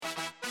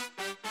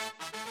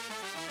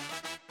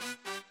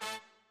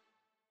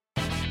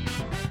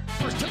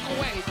Clippers took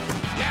away.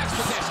 That's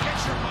what this.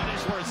 Get your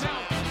money's worth.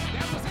 Now,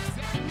 that was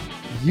exactly.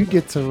 You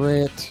get to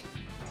rant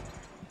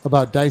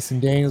about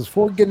Dyson Daniels.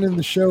 Before getting into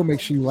the show, make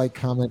sure you like,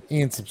 comment,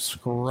 and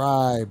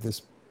subscribe.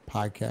 This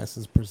podcast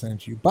is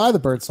presented to you by the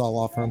Birdsall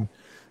Law Firm,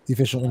 the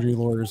official injury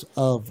lawyers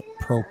of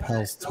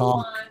Propels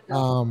Talk.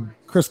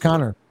 Chris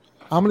Connor,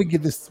 I'm gonna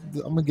give this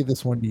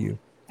one to you.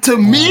 To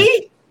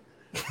me?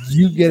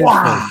 You get it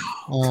Wow.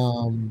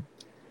 first.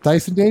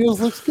 Dyson Daniels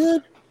looks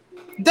good.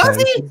 Does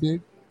he?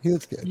 He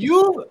looks good.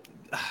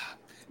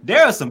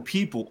 There are some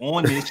people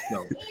on this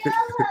show,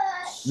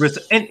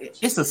 and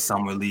it's a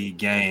summer league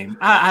game.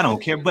 I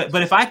don't care, but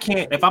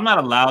if I'm not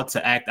allowed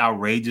to act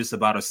outrageous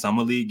about a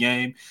summer league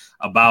game,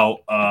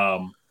 about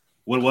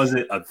what was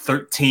it, a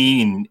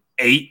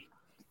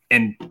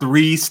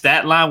 13-8-3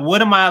 stat line,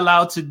 what am I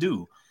allowed to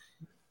do?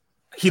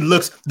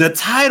 The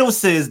title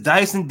says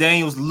Dyson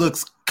Daniels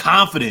looks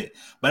confident,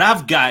 but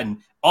I've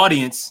gotten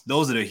audience,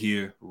 those that are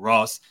here,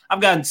 Ross,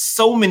 I've gotten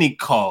so many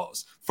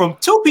calls from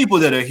two people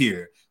that are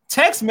here,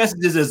 text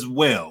messages as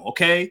well.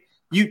 Okay.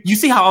 You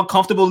see how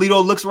uncomfortable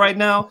Lito looks right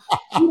now?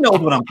 He knows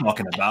what I'm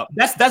talking about.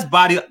 That's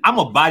body. I'm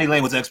a body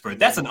language expert.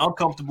 That's an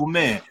uncomfortable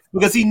man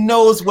because he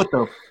knows what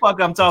the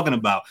fuck I'm talking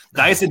about.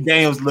 Dyson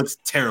Daniels looks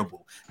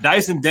terrible.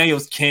 Dyson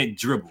Daniels can't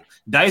dribble.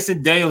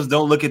 Dyson Daniels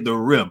don't look at the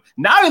rim.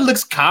 Now he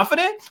looks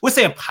confident. We're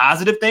saying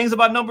positive things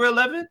about number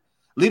 11.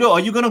 Lito, are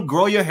you gonna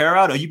grow your hair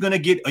out? Are you gonna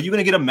get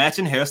a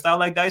matching hairstyle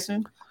like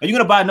Dyson? Are you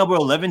gonna buy a number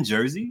 11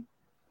 jersey?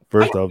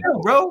 First off,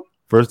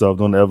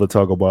 don't ever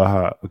talk about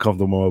how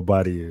comfortable my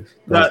body is.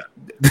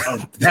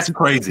 That's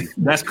crazy.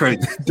 That's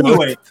crazy.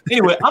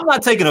 Anyway, I'm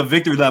not taking a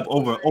victory lap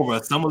over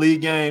a summer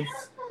league game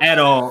at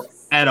all.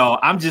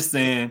 I'm just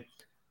saying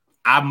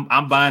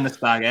I'm buying the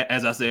stock.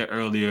 As I said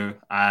earlier,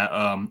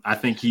 I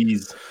think I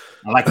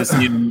like to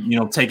see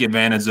him, take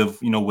advantage of,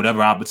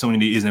 whatever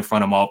opportunity is in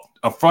front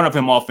of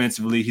him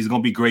offensively. He's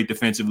going to be great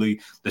defensively.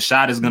 The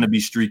shot is going to be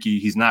streaky.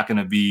 He's not going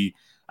to be.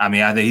 I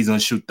think he's going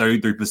to shoot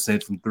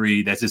 33% from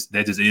three. That just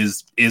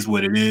is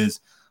what it is.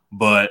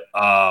 But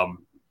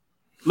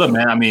look,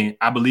 man.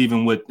 I believe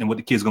in what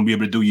the kid's going to be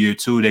able to do year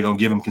two. They're going to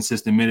give him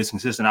consistent minutes,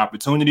 consistent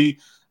opportunity,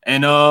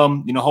 and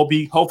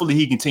hopefully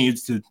he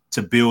continues to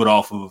build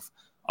off of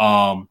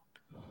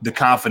the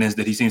confidence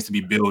that he seems to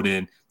be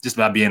building just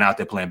by being out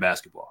there playing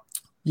basketball.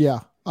 Yeah.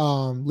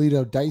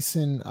 Lito,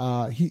 Dyson,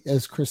 he,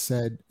 as Chris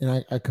said,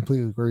 and I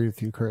completely agree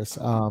with you, Chris.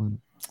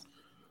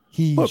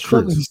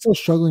 He's still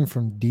struggling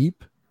from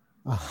deep.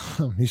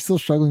 But he's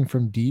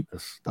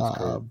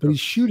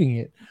shooting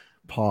it.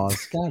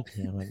 Pause. God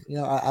damn it.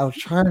 I was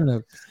trying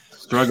to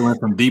struggling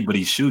from deep, but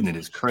he's shooting it.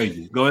 It's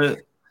crazy. Go ahead.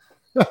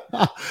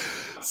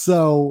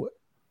 So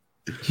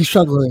he's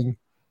struggling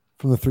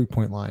from the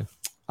 3-point line.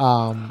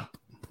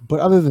 But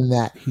other than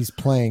that, he's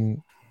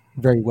playing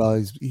very well.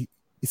 It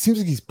seems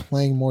like he's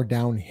playing more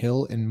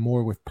downhill and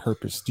more with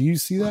purpose. Do you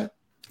see that?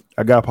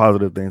 I got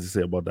positive things to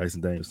say about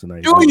Dyson Daniels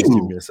tonight. Just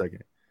give me a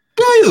second.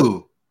 Do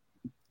you?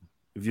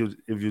 If you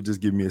just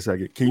give me a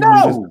second. Can you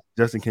mute this?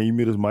 Justin, can you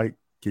mute his mic?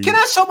 Can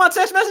I show my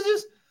text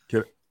messages?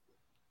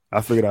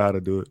 I figured out how to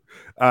do it.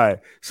 All right.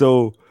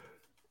 So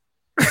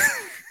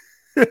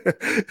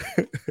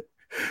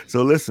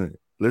so listen.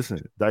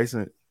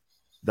 Dyson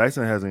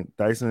has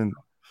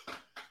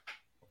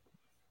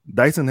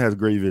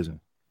great vision.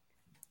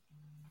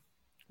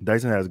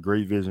 Dyson has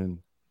great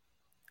vision.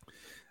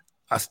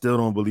 I still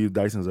don't believe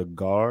Dyson's a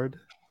guard,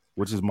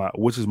 which is my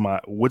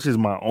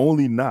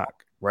only knock,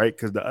 right?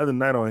 Because the other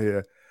night on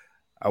here,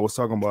 I was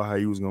talking about how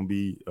he was going to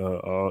be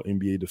all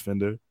NBA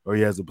defender, or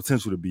he has the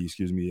potential to be,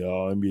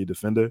 all NBA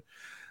defender.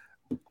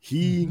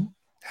 He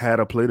had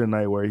a play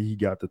tonight where he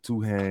got the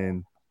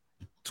two-hand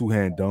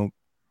dunk,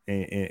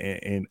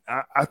 and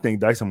I think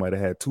Dyson might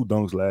have had 2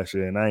 dunks last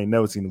year, and I ain't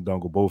never seen him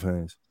dunk with both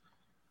hands.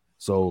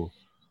 So,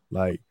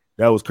 that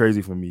was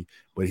crazy for me.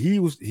 But he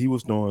was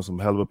throwing some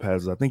hell of a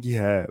passes. I think he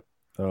had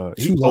a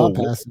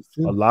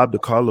lob to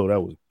Carlo that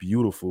was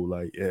beautiful.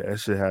 That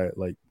shit had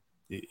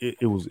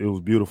it was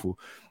beautiful.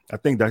 I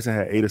think Dyson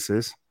had 8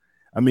 assists.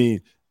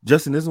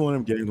 Justin, this is one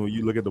of them games when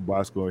you look at the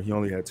box score, he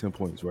only had 10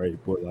 points, right?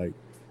 But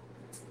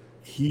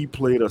he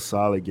played a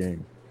solid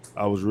game.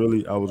 I was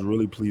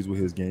really pleased with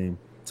his game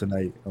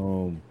tonight.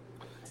 And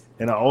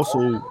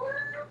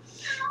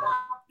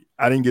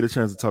I didn't get a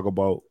chance to talk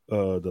about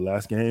the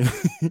last game,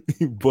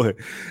 but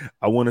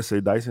I want to say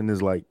Dyson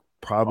is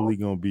probably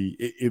going to be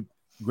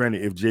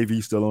granted, if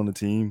JV's still on the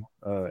team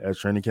as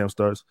training camp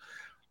starts,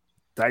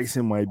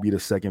 Dyson might be the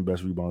second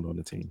best rebounder on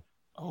the team.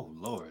 Oh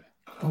Lord!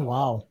 Oh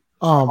wow!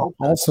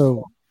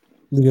 Also,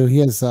 Lito, he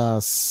has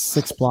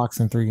 6 blocks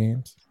in 3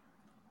 games.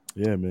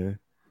 Yeah, man.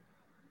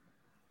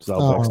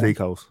 Southpaw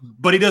Steakhouse.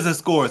 But he doesn't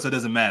score, so it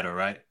doesn't matter,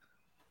 right?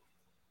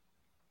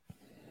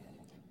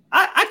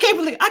 I can't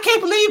believe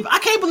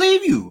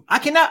you. I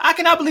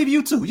cannot believe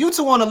you two. You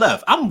two on the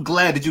left. I'm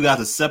glad that you guys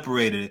are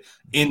separated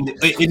in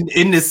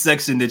this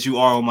section that you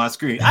are on my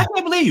screen. I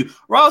can't believe you,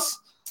 Ross.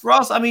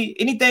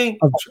 Anything.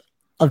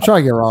 I'm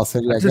trying to get Ross. I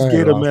just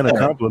gave a man a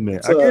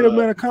compliment. I gave a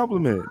man a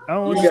compliment.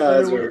 You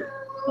guys are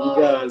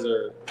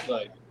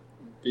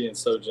being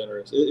so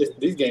generous.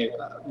 These games,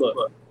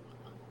 look,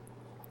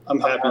 I'm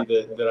happy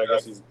that I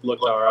guess he's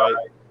looked all right.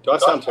 Do I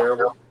sound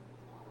terrible?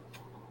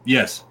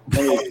 Yes.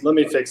 Let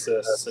me fix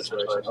this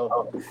situation. Hold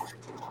on.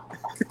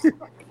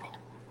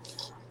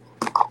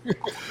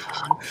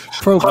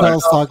 Pro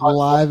Pels Talk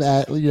live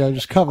at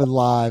just coming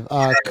live.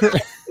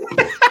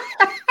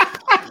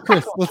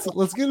 Chris,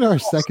 let's get into our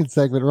second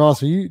segment.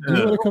 Ross, do you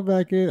want to come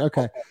back in?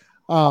 Okay.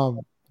 I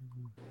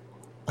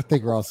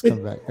think Ross is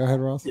coming back. Go ahead,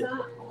 Ross. Yeah.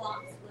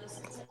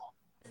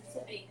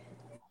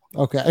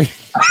 Okay.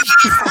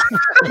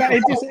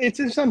 It's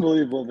just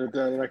unbelievable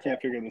that I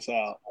can't figure this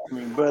out. I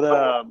mean,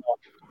 but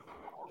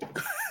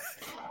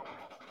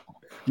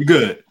You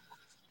good?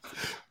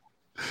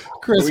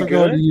 Chris, we're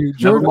going to you.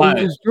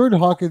 Jordan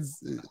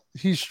Hawkins,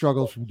 he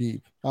struggles from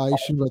deep. He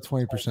shoots about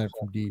 20%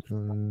 from deep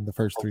in the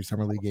first 3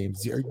 summer league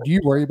games. Do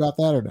you worry about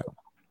that or no?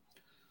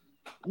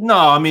 No,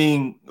 I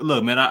mean,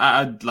 look, man,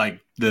 I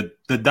like the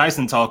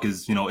Dyson talk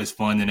is, is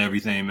fun and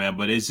everything, man.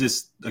 But it's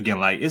just, again,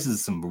 like, this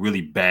is some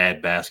really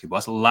bad basketball.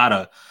 It's a lot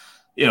of,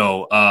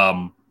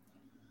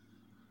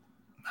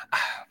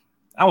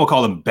 I won't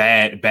call them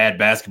bad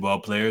basketball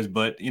players,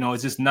 but,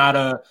 it's just not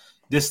a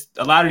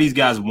lot of these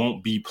guys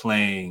won't be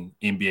playing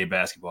NBA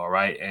basketball,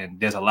 right? And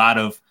there's a lot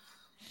of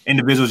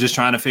individuals just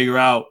trying to figure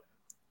out,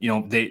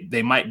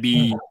 they might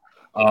be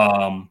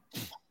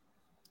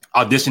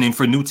auditioning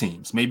for new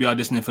teams, maybe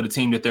auditioning for the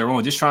team that they're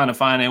on, just trying to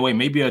find their way,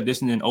 maybe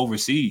auditioning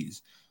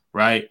overseas,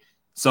 right?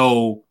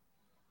 So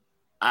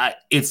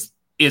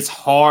it's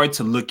hard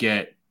to look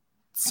at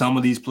some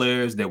of these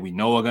players that we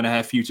know are going to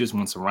have futures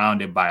when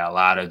surrounded by a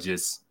lot of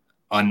just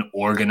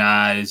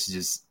unorganized,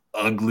 just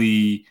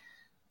ugly,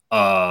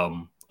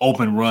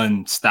 open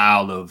run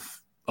style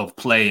of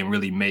play and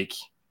really make,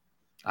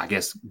 I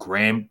guess,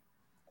 grand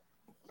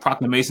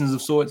proclamations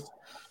of sorts.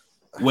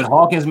 With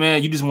Hawkins,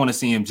 man, you just want to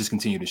see him just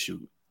continue to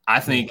shoot. I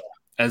think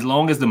as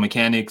long as the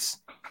mechanics,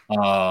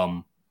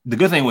 the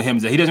good thing with him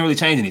is that he doesn't really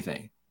change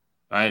anything,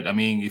 right? I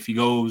mean, if he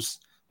goes,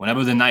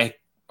 whenever the night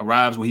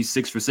arrives where he's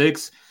 6 for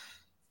 6,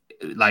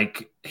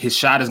 like his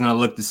shot is going to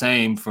look the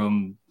same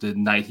from the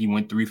night he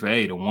went 3 for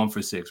 8 or 1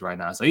 for 6 right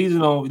now. So he's, a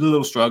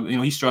little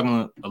struggling, he's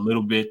struggling a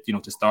little bit,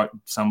 to start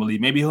summer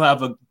league. Maybe he'll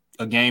have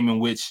a game in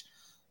which,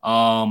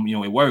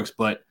 it works.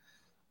 But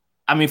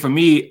I mean, for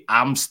me,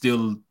 I'm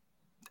still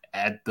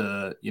at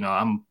the,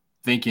 I'm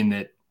thinking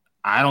that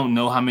I don't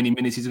know how many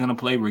minutes he's going to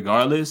play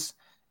regardless.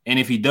 And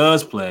if he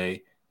does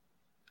play,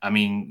 I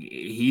mean,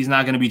 he's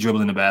not going to be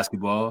dribbling the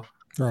basketball.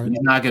 Right.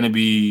 He's not going to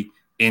be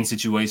in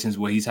situations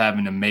where he's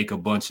having to make a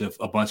bunch of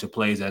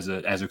plays as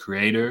a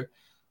creator.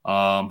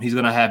 He's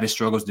going to have his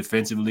struggles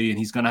defensively, and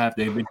he's going to have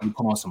to eventually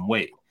put on some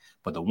weight.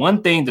 But the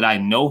one thing that I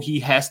know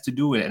he has to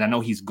do, and I know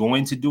he's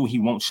going to do, he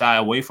won't shy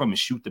away from, is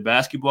shoot the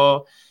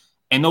basketball.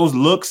 And those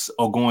looks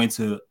are going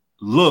to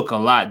look a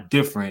lot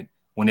different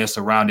when they're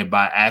surrounded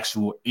by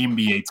actual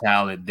NBA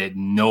talent that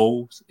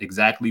knows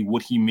exactly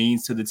what he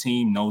means to the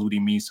team, knows what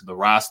he means to the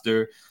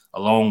roster,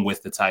 along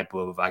with the type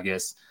of, I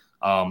guess,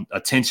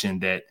 attention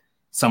that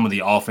some of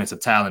the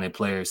offensive talented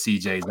players,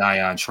 CJ,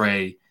 Zion,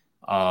 Trey,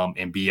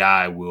 and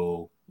BI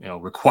will,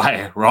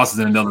 require. Ross is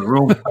in another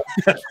room.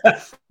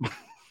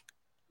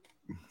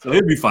 So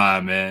he'll be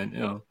fine,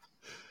 man.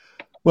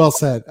 Well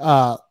said.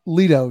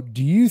 Lito,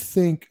 do you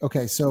think,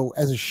 okay, so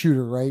as a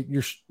shooter, right,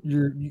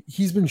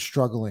 he's been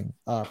struggling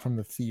from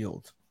the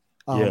field.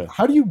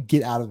 How do you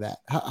get out of that?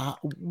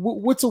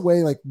 What's a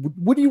way, like,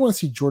 what do you want to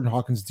see Jordan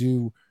Hawkins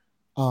do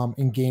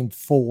in game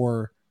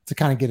 4 to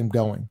kind of get him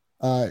going?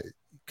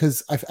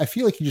 Because I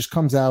feel like he just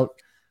comes out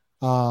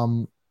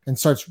and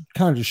starts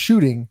kind of just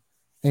shooting,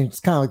 and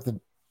it's kind of like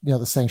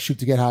the saying, shoot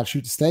to get hot,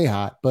 shoot to stay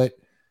hot, but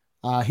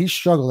he's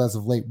struggled as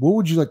of late. What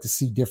would you like to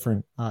see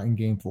different in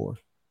game 4?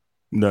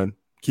 None.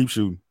 Keep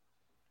shooting.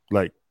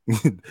 Like,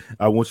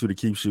 I want you to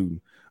keep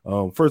shooting.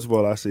 First of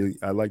all, I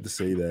like to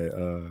say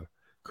that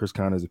Chris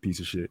Conner is a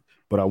piece of shit.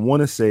 But I want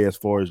to say, as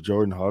far as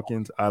Jordan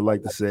Hawkins, I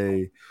like to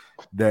say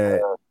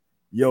that,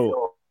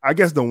 I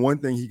guess the one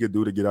thing he could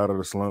do to get out of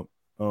the slump,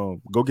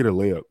 go get a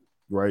layup,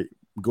 right?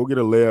 Go get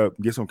a layup,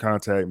 get some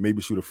contact,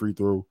 maybe shoot a free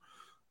throw.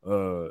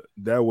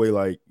 That way,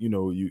 like,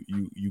 you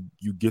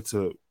get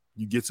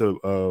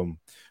to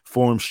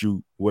form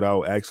shoot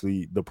without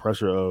actually the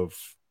pressure of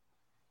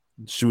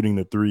shooting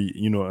the 3,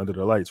 under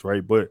the lights,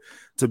 right? But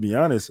to be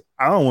honest,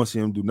 I don't want to see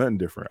him do nothing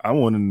different. I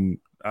want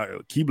him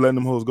keep letting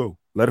them hoes go,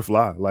 let it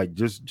fly. Like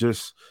just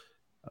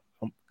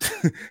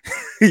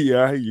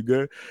yeah, you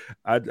good.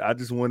 I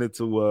just want him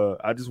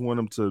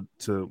to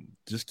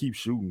just keep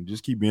shooting,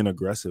 just keep being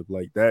aggressive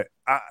like that.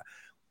 I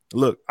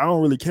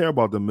don't really care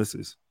about the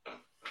misses.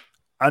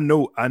 I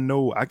know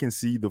I can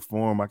see the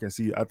form. I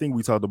think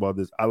we talked about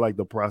this. I like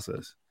the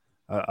process.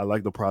 I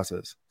like the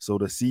process. So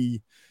to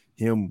see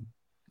him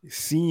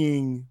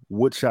seeing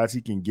what shots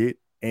he can get,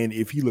 and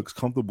if he looks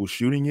comfortable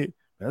shooting it,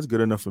 that's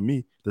good enough for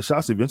me. The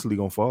shot's eventually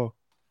gonna fall.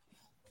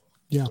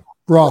 Yeah,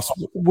 Ross,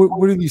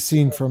 what have you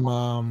seen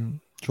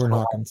from Jordan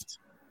Hawkins?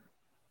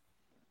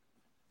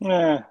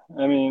 Yeah,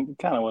 I mean,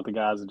 kind of what the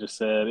guys have just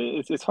said.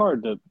 It's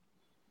hard to,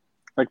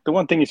 like, the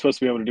one thing he's supposed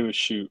to be able to do is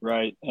shoot,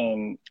 right?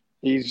 And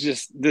He's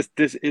just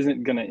this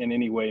isn't going to in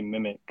any way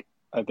mimic,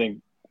 I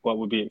think, what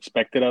would be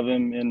expected of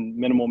him in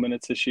minimal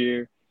minutes this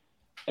year,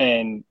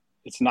 and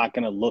it's not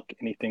going to look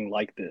anything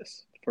like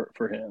this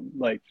for him.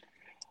 Like,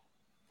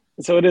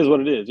 so it is what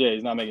it is. Yeah,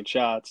 he's not making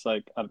shots.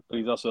 Like, but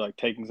he's also like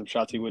taking some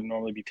shots he wouldn't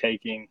normally be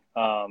taking.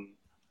 I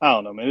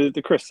don't know, man.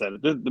 The Chris said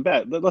it.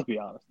 Let's be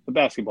honest. The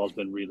basketball's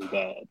been really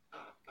bad.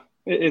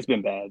 It's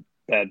been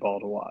bad ball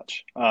to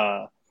watch.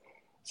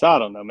 So I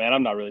don't know, man.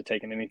 I'm not really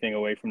taking anything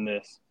away from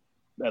this,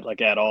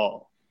 at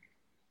all.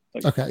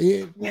 Like,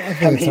 okay, yeah,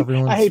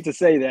 I hate to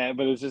say that,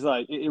 but it's just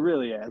like it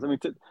really is. I mean,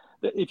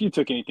 if you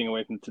took anything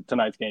away from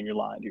tonight's game, you're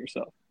lying to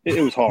yourself.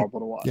 It was horrible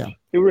to watch. Yeah,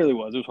 it really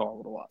was. It was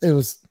horrible to watch.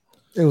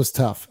 It was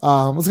tough.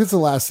 Let's get to the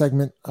last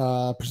segment.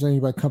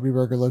 Presented by Company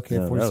Burger,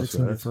 located at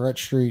 4600 Ferret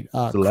Street.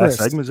 The last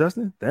segment,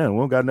 Justin. Damn, we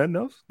don't got nothing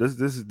else. This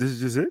is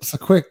just it. It's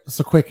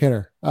a quick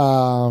hitter.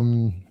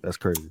 That's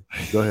crazy.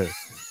 Go ahead.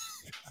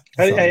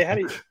 How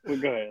do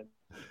you go ahead?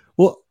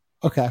 Well,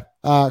 okay.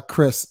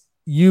 Chris,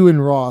 you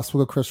and Ross,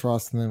 we'll go Chris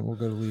Ross and then we'll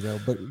go to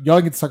Lito. But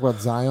y'all get to talk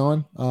about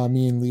Zion.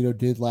 Me and Lito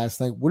did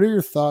last night. What are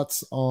your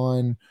thoughts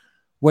on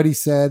what he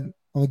said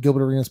on the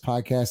Gilbert Arenas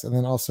podcast and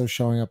then also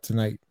showing up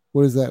tonight?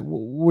 What is that?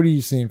 What are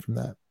you seeing from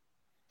that?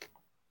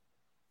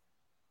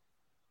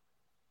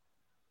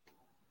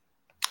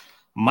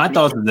 My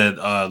thoughts is that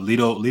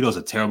Lito's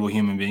a terrible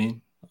human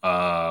being.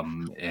 I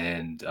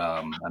mean,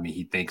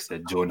 he thinks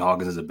that Jordan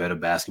Hawkins is a better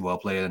basketball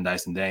player than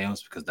Dyson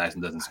Daniels because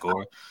Dyson doesn't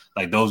score.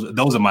 Like those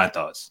are my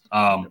thoughts.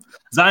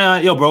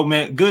 Zion, yo, bro,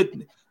 man,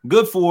 good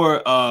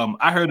for.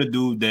 I heard a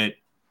dude that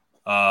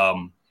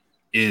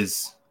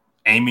is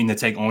aiming to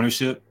take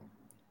ownership,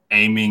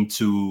 aiming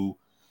to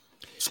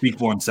speak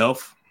for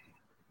himself,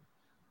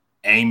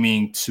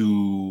 aiming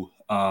to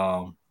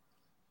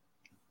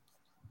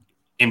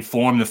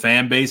inform the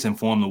fan base,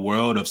 inform the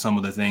world of some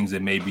of the things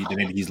that maybe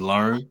he's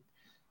learned.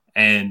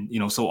 And,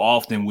 so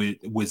often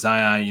with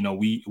Zion,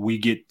 we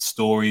get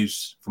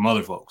stories from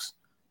other folks,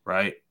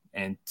 right?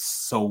 And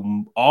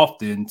so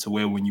often to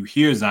where when you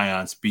hear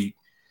Zion speak,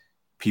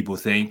 people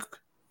think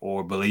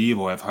or believe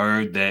or have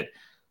heard that,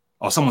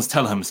 or someone's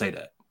telling him to say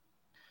that.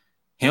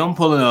 Him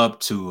pulling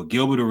up to a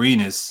Gilbert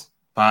Arenas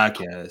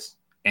podcast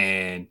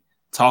and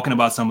talking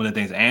about some of the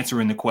things,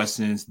 answering the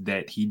questions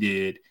that he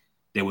did,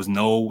 there was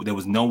no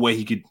way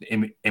he could,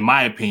 in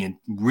my opinion,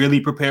 really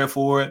prepare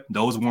for it.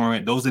 Those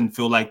didn't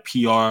feel like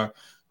PR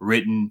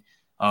written,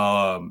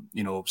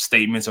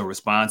 statements or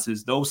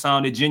responses. Those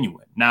sounded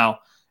genuine. Now,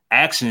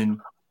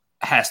 action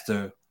has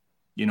to,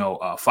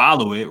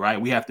 follow it, right?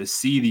 We have to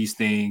see these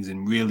things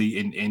and really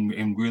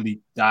and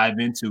really dive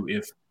into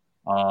if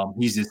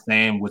he's just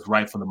saying what's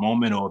right for the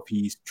moment or if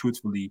he's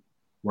truthfully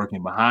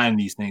working behind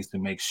these things to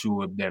make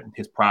sure that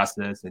his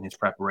process and his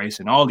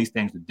preparation, all these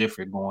things are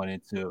different going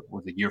into,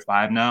 was it year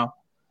 5 now?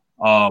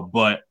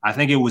 But I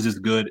think it was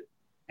just good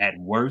at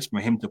worst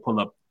for him to pull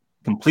up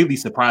completely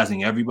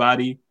surprising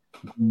everybody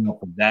from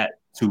that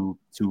to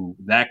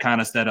that kind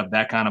of setup,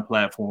 that kind of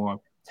platform,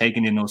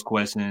 taking in those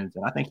questions.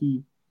 And I think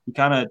he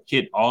kind of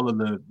hit all of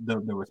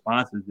the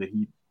responses that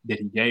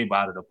he gave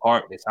out of the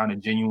park. They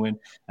sounded genuine.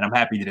 And I'm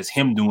happy that it's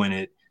him doing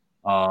it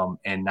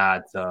and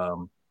not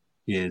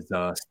his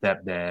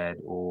stepdad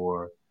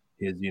or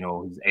his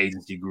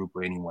agency group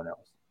or anyone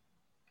else.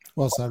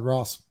 Well said,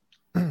 Ross.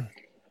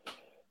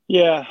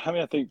 Yeah, I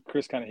mean, I think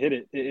Chris kind of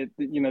hit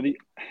it.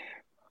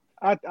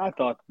 I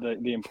thought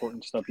the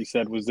important stuff he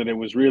said was that it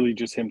was really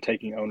just him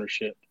taking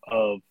ownership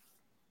of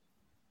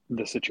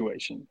the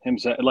situation. Him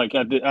say, like,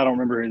 I don't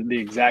remember the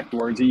exact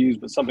words he used,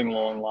 but something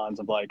along the lines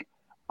of like,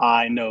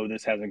 I know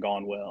this hasn't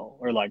gone well,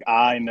 or like,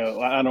 I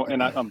know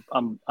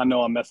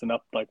I'm messing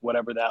up, like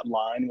whatever that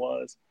line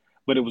was.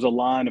 But it was a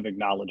line of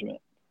acknowledgement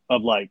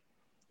of like,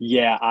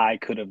 yeah, I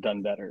could have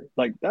done better.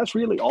 Like, that's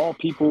really all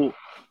people,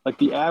 like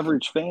the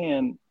average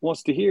fan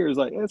wants to hear is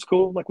like, it's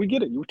cool. Like, we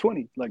get it. You were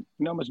 20. Like,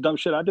 you know how much dumb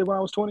shit I did when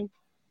I was 20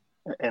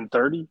 and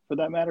 30 for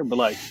that matter.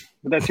 But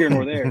that's here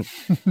nor there.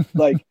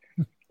 Like,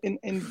 and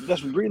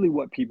that's really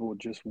what people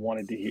just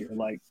wanted to hear.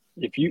 Like,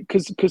 if you,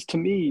 because to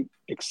me,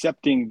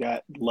 accepting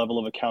that level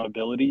of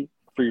accountability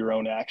for your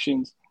own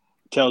actions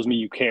tells me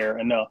you care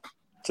enough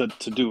to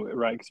do it,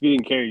 right? Because if you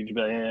didn't care, you'd just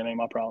be like, it ain't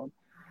my problem.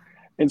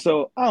 And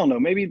so, I don't know,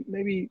 maybe,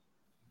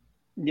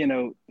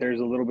 there's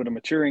a little bit of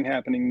maturing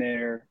happening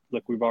there.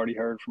 Look, we've already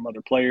heard from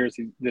other players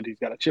that he's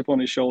got a chip on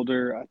his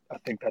shoulder. I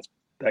think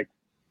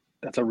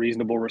that's a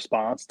reasonable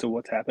response to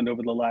what's happened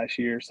over the last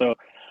year. So,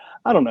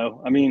 I don't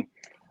know. I mean,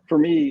 for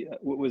me,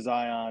 with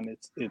Zion,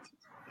 it's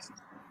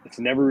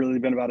never really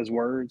been about his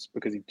words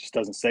because he just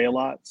doesn't say a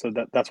lot. So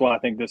that's why I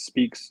think this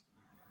speaks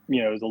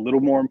is a little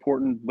more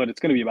important, but it's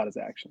going to be about his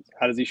actions.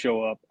 How does he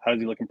show up? How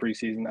does he look in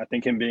preseason? I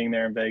think him being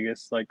there in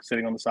Vegas, like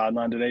sitting on the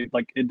sideline today,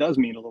 like it does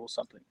mean a little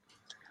something.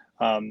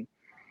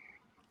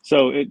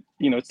 So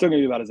it's still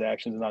going to be about his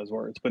actions and not his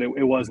words, but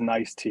it was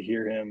nice to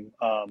hear him.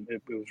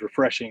 It was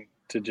refreshing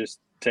to just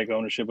take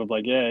ownership of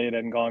like, yeah, it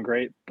hadn't gone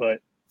great,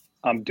 but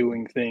I'm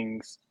doing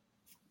things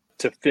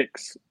to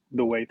fix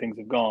the way things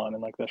have gone.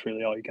 And like, that's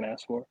really all you can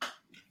ask for.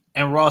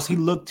 And Ross, he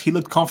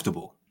looked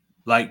comfortable.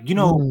 Like,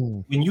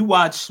 when you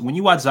watch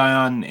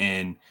Zion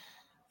and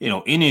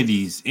any of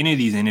these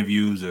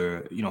interviews,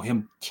 or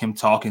him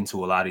talking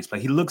to a lot of these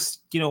players, he looks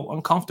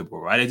uncomfortable,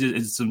 right?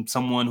 It's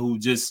someone who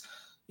just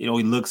he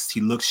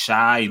looks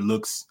shy. He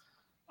looks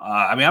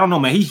I mean, I don't know,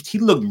 man. He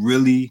looked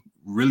really,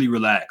 really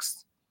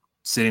relaxed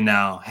sitting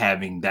down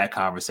having that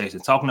conversation,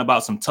 talking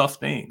about some tough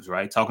things,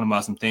 right? Talking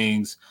about some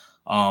things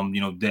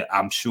that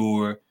I'm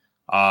sure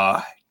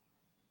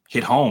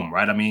hit home,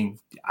 right? I mean,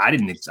 I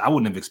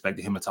wouldn't have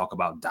expected him to talk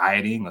about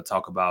dieting or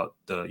talk about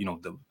the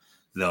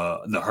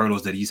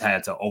hurdles that he's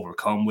had to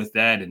overcome with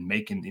that, and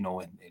making,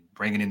 and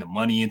bringing in the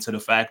money into the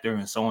factor,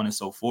 and so on and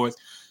so forth.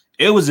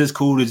 It was just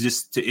cool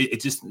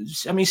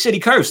to I mean, shit, he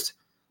cursed.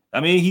 I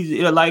mean, he's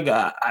like,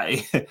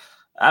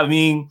 I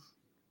mean,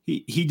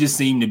 he just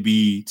seemed to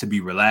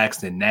be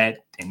relaxed in that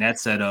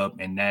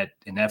setup, in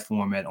that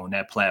format, on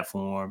that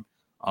platform.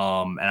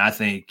 And I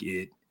think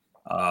it,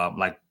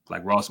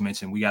 like Ross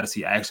mentioned, we got to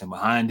see action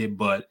behind it,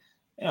 but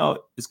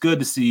it's good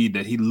to see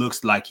that he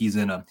looks like he's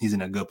in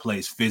a good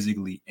place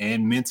physically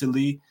and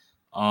mentally.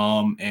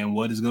 And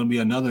what is going to be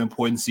another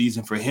important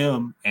season for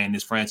him and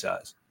his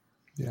franchise.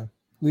 Yeah.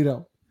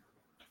 Lito.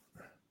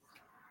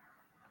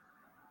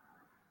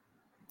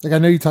 Like, I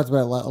know you talked about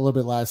it a little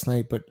bit last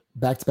night, but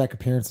back-to-back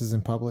appearances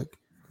in public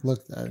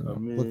looked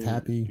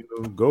happy.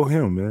 Go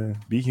him, man.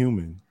 Be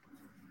human.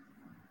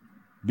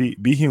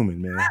 Be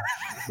human, man.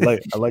 I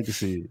like to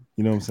see it.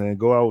 You know what I'm saying?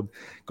 Go out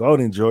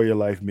and enjoy your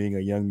life being a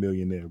young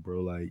millionaire,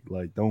 bro.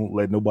 Like don't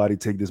let nobody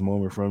take this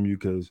moment from you,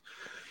 because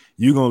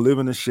you're gonna live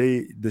in the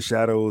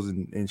shadows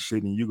and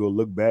shit, and you go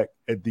look back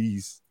at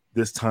this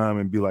time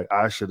and be like,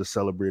 I should have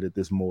celebrated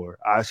this more.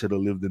 I should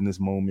have lived in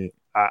this moment.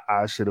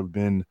 I should have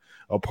been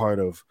a part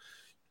of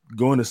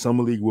going to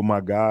summer league with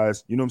my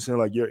guys. You know what I'm saying?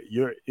 Like,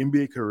 your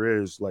NBA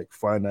career is like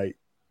finite.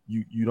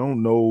 You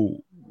don't know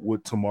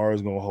what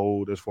tomorrow's gonna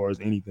hold as far as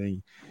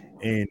anything.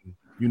 And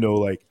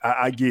like,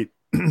 I get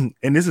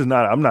and this is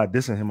not, I'm not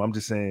dissing him. I'm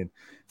just saying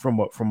from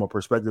a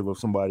perspective of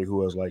somebody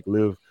who has like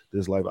lived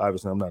this life.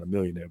 Obviously, I'm not a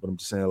millionaire, but I'm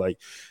just saying, like,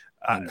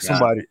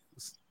 somebody,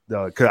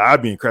 cause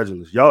I'd be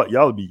incredulous.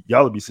 Y'all be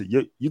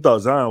you thought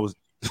Zion was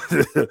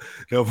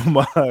never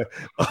mind.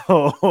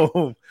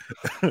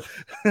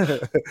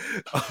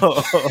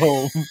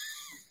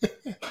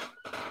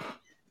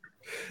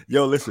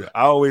 Yo, listen,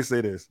 I always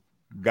say this: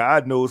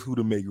 God knows who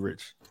to make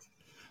rich.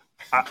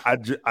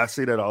 I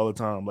say that all the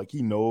time. Like,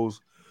 he knows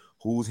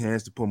whose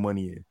hands to put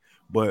money in.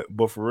 But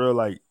for real,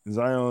 like,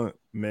 Zion,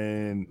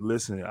 man,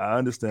 listen, I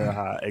understand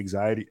how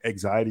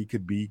anxiety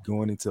could be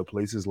going into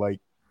places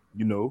like,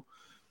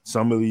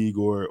 Summer League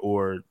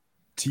or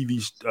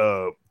TV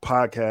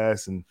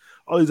podcasts and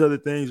all these other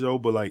things, yo.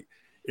 But like,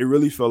 it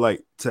really felt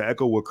like, to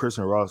echo what Chris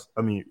and Ross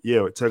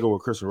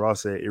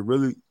said, it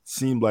really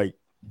seemed like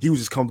he was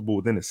just comfortable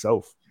within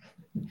himself.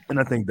 And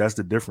I think that's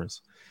the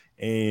difference.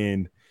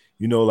 And,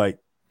 like,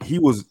 he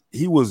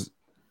was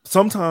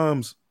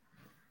sometimes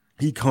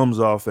he comes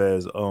off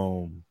as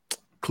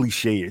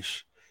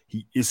cliche-ish.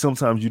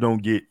 Sometimes you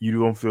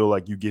don't feel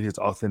like you get his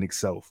authentic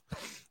self.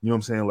 You know what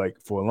I'm saying? Like,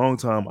 for a long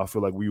time, I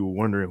feel like we were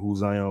wondering who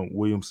Zion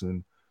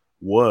Williamson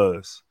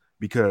was,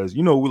 because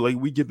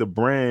we get the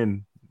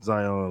brand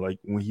Zion, like,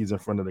 when he's in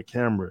front of the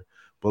camera,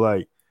 but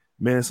like,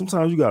 man,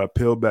 sometimes you gotta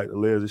peel back the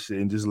layers of shit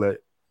and just let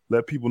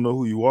people know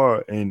who you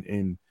are.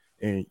 And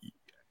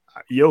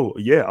yo,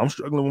 yeah, I'm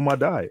struggling with my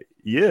diet.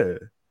 Yeah,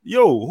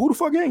 yo, who the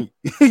fuck ain't?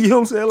 You know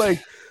what I'm saying? Like,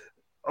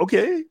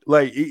 okay,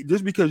 like,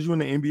 just because you're in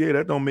the NBA,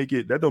 that don't make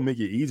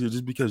it easier.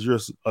 Just because you're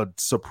a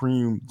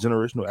supreme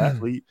generational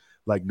athlete,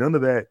 like, none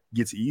of that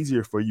gets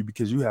easier for you,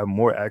 because you have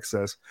more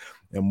access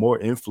and more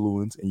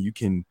influence, and you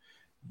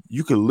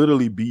could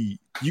literally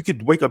you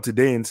could wake up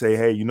today and say,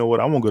 hey, you know what?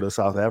 I want to go to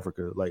South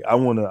Africa. Like, I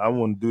want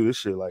to do this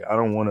shit. Like, I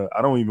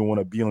don't even want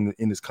to be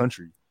in this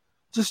country.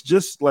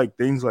 Just like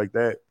things like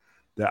that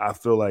I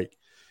feel like,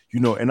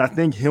 and I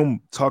think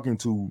him talking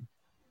to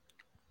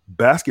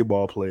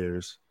basketball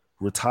players,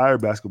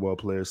 retired basketball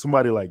players,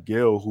 somebody like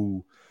Gail,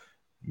 who,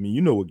 I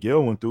mean, what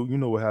Gail went through,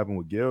 what happened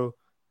with Gail.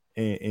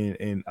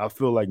 And I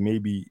feel like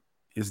maybe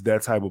it's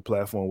that type of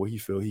platform where he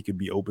feel he could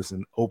be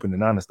open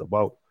and honest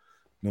about.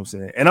 You know what I'm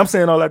saying? And I'm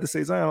saying all that to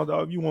say, Zion,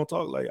 dog, if you want to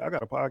talk, like, I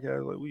got a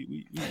podcast,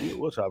 like,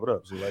 we'll chop it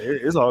up. So, like,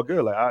 it's all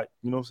good. Like,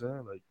 you know what I'm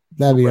saying? Like,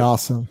 that'd be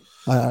awesome.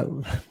 I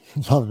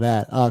love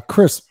that.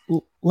 Chris,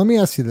 let me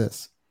ask you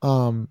this.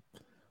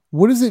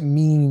 What does it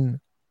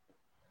mean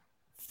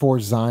for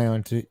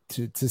Zion to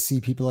see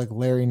people like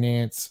Larry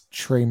Nance,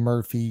 Trey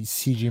Murphy,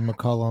 CJ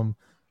McCollum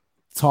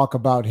talk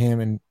about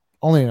him, and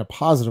only in a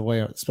positive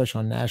way, especially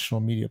on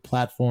national media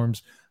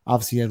platforms?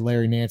 Obviously, you had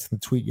Larry Nance in the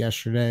tweet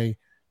yesterday.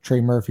 Trey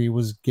Murphy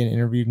was getting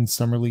interviewed in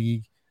Summer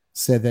League,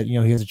 said that, he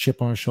has a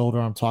chip on his shoulder.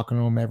 I'm talking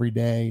to him every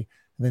day.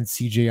 And then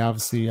CJ,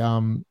 obviously,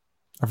 I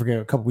forget,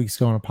 a couple weeks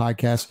ago on a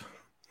podcast.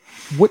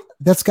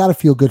 That's got to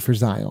feel good for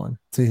Zion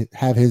to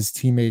have his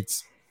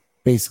teammates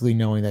basically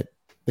knowing that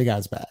the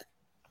guy's back.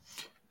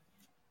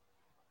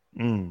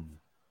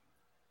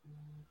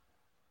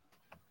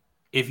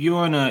 If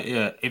you're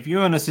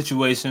in a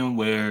situation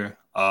where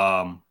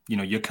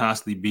You're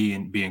constantly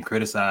being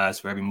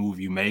criticized for every move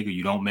you make or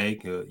you don't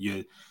make.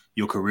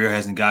 Your career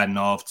hasn't gotten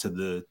off to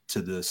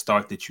the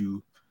start that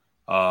you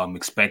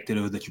expected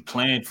or that you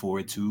planned for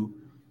it to.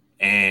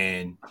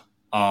 And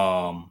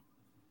man,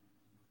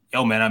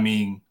 I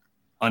mean,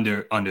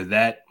 under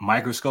that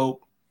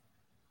microscope,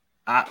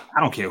 I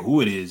don't care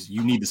who it is,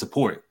 you need the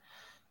support.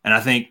 And I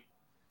think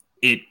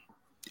you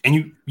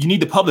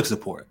need the public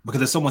support because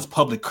there's so much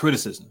public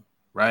criticism,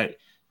 right?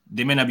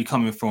 They may not be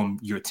coming from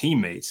your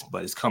teammates,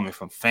 but it's coming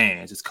from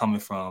fans. It's coming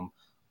from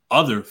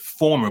other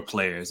former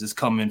players. It's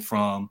coming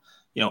from,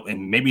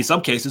 and maybe in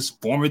some cases,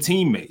 former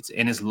teammates,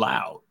 and it's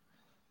loud.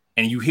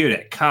 And you hear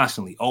that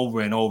constantly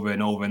over and over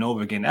and over and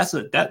over again. That's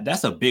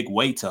a big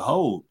weight to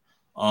hold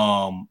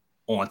on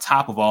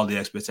top of all the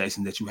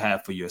expectations that you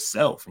have for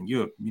yourself. And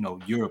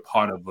you're a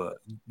part of a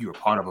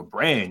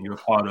brand. You're a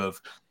part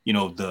of,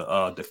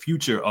 the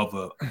future of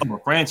a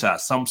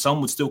franchise.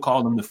 Some would still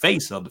call them the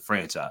face of the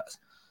franchise.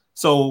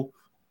 So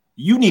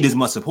you need as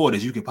much support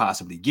as you can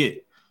possibly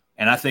get.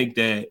 And I think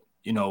that,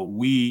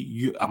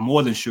 I'm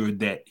more than sure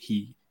that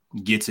he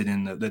gets it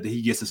that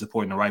he gets the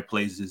support in the right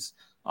places,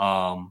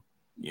 offline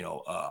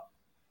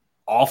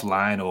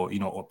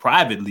or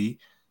privately,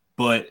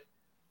 but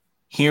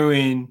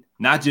hearing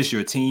not just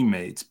your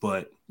teammates,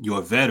 but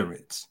your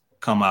veterans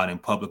come out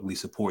and publicly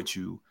support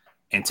you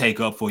and take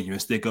up for you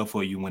and stick up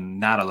for you when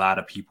not a lot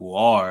of people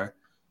are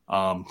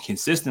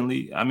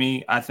consistently. I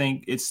mean, I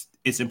think it's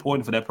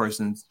important for that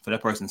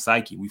person's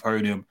psyche. We've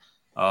heard him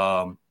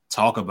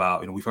talk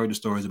about, we've heard the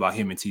stories about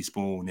him and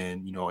Teaspoon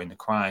and, and the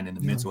crying and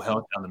the mental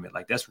health element.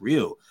 Like, that's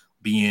real.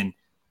 Being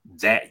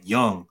that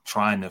young,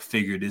 trying to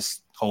figure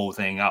this whole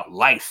thing out,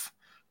 life,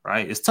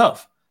 right? It's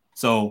tough.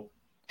 So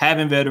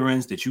having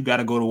veterans that you got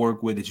to go to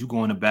work with, that you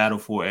go into battle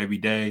for every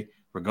day,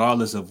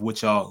 regardless of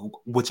what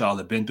y'all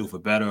have been through, for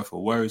better or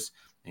for worse.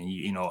 And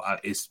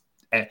it's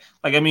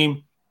like, I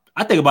mean,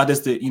 I think about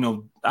this.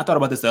 I thought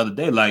about this the other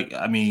day. Like,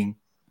 I mean,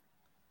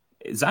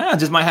 Zion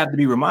just might have to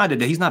be reminded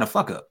that he's not a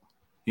fuck up.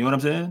 You know what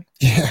I'm saying?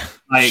 Yeah.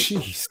 Like,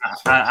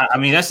 I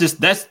mean, that's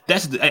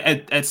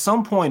at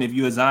some point, if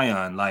you're a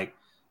Zion, like,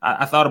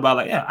 I thought about,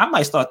 like, yeah, I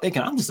might start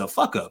thinking I'm just a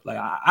fuck up. Like,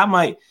 I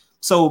might.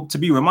 So to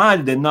be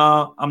reminded that,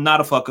 nah, I'm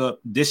not a fuck up.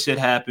 This shit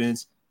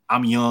happens.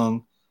 I'm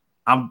young.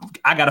 I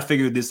got to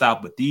figure this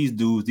out. But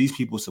these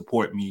people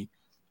support me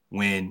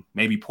when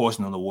maybe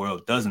portion of the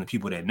world doesn't. The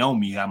people that know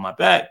me have my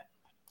back.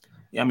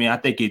 I mean, I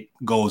think it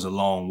goes a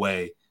long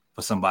way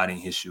for somebody in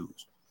his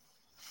shoes.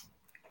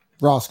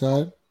 Ross, go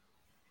ahead.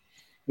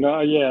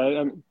 No,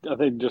 yeah, I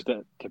think just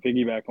to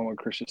piggyback on what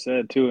Christian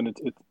said too, and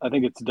I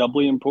think it's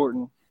doubly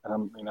important.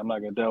 I'm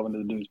not going to delve into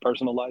the dude's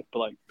personal life, but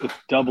like, it's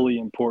doubly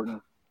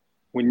important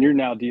when you're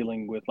now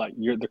dealing with, like,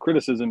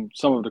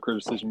 some of the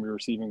criticism you're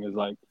receiving is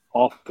like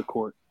off the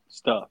court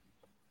stuff.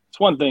 It's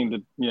one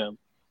thing to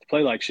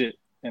play like shit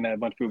and have a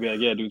bunch of people be like,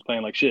 yeah, dude's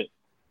playing like shit.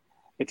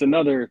 It's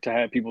another to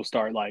have people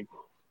start like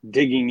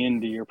digging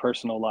into your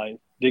personal life,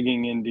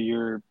 digging into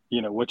your,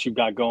 what you've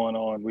got going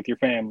on with your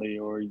family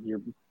or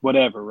your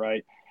whatever,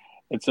 right?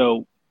 And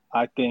so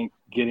I think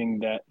getting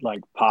that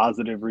like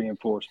positive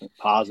reinforcement,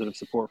 positive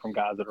support from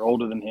guys that are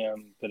older than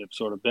him, that have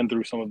sort of been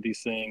through some of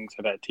these things,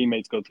 have had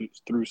teammates go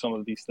through some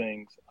of these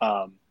things,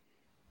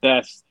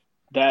 that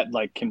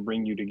like can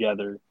bring you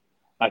together,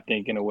 I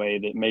think, in a way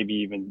that maybe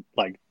even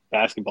like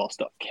basketball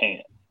stuff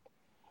can't.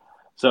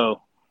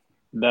 So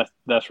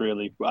that's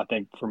really, I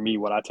think, for me,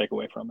 what I take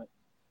away from it.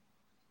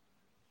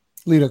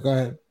 Lito, go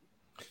ahead.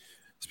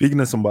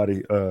 Speaking as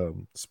somebody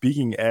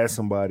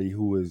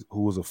who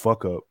was a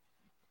fuck up,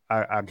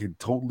 I can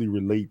totally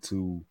relate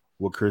to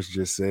what Chris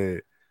just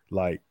said.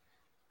 Like,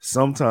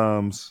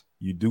 sometimes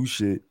you do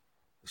shit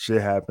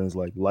happens,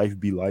 like life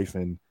be life,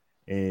 and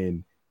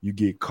you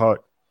get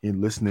caught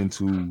in listening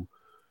to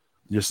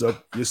your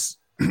subconscious,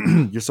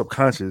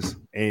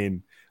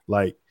 and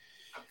like,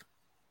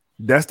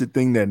 that's the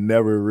thing that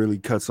never really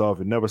cuts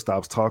off. It never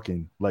stops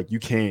talking. Like, you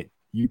can't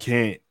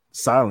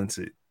silence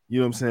it. You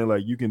know what I'm saying?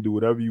 Like, you can do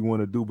whatever you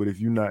want to do, but if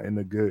you're not in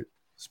a good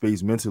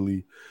space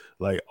mentally,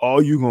 like, all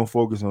you're gonna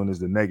focus on is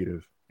the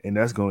negative, and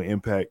that's gonna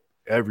impact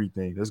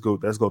everything. That's gonna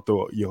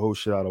throw your whole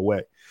shit out of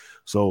whack.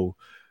 So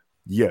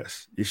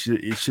yes, you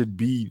should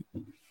be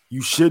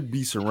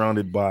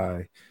surrounded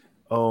by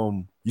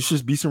love. You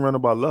should be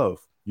surrounded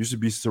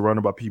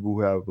by people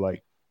who have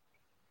like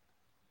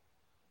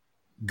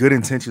good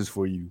intentions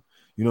for you.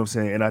 You know what I'm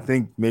saying? And I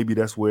think maybe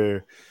that's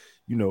where,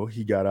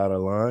 he got out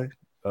of line.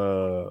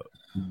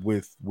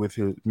 With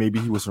his, maybe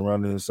he was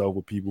surrounding himself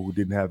with people who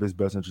didn't have his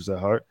best interests at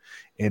heart,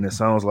 and it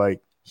sounds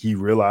like he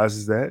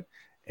realizes that,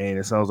 and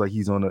it sounds like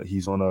he's on a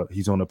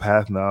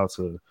path now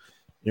to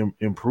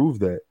improve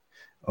that.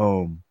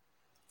 I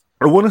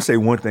want to say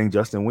one thing,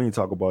 Justin, we didn't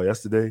talk about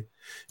yesterday.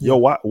 Yo,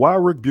 why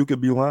Rick Bucher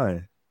be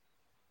lying?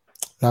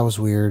 That was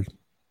weird.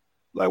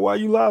 Like, why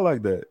you lie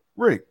like that,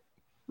 Rick?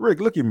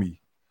 Look at me.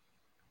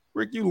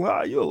 Rick, you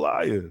lie. You're a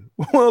liar.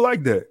 We don't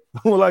like that.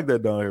 We don't like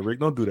that down here,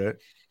 Rick. Don't do that.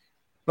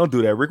 Don't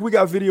do that, Rick. We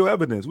got video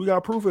evidence. We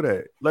got proof of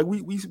that. Like,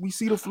 we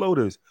see the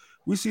floaters.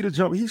 We see the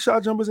jump. He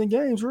shot jumpers in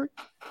games, Rick.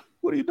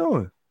 What are you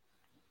doing?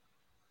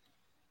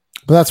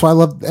 But that's why I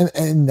love,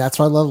 and that's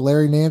why I love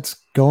Larry Nance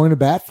going to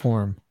bat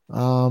for him.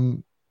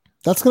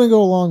 That's going to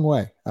go a long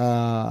way.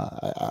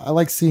 I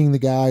like seeing the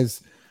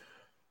guys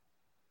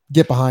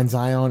get behind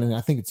Zion, and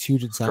I think it's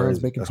huge that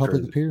Zion's making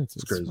public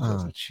appearances.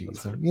 Oh,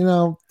 jeez.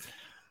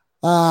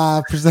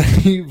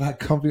 Presenting by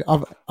company.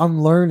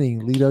 I'm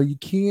learning, Lito. You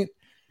can't.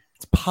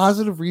 It's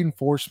positive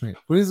reinforcement.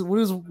 What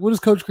does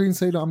Coach Green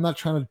say? I'm not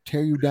trying to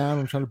tear you down.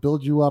 I'm trying to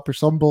build you up or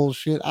some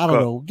bullshit. I don't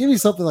know. Give me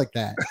something like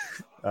that.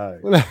 All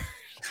right.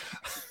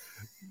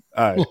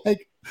 All right.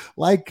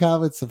 Like,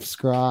 comment,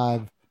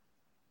 subscribe.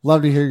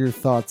 Love to hear your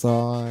thoughts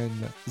on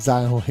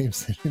Zion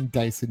Williamson and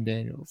Dyson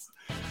Daniels.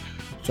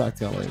 Talk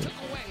to y'all later.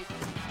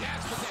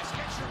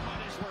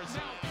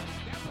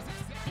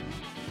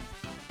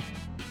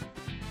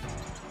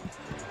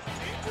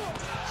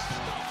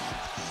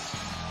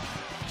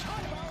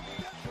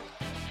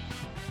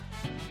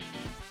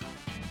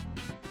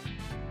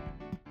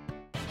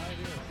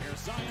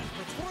 Zion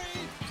for three,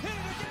 hit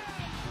it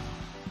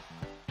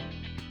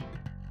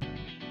again!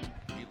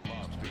 He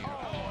loves being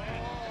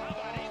how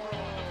about he threw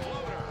on the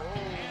floater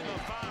and the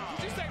foul?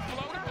 Did you say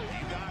floater?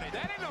 You got it.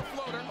 That ain't no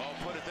floater. Oh,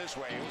 put it this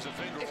way, it was a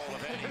finger roll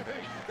of any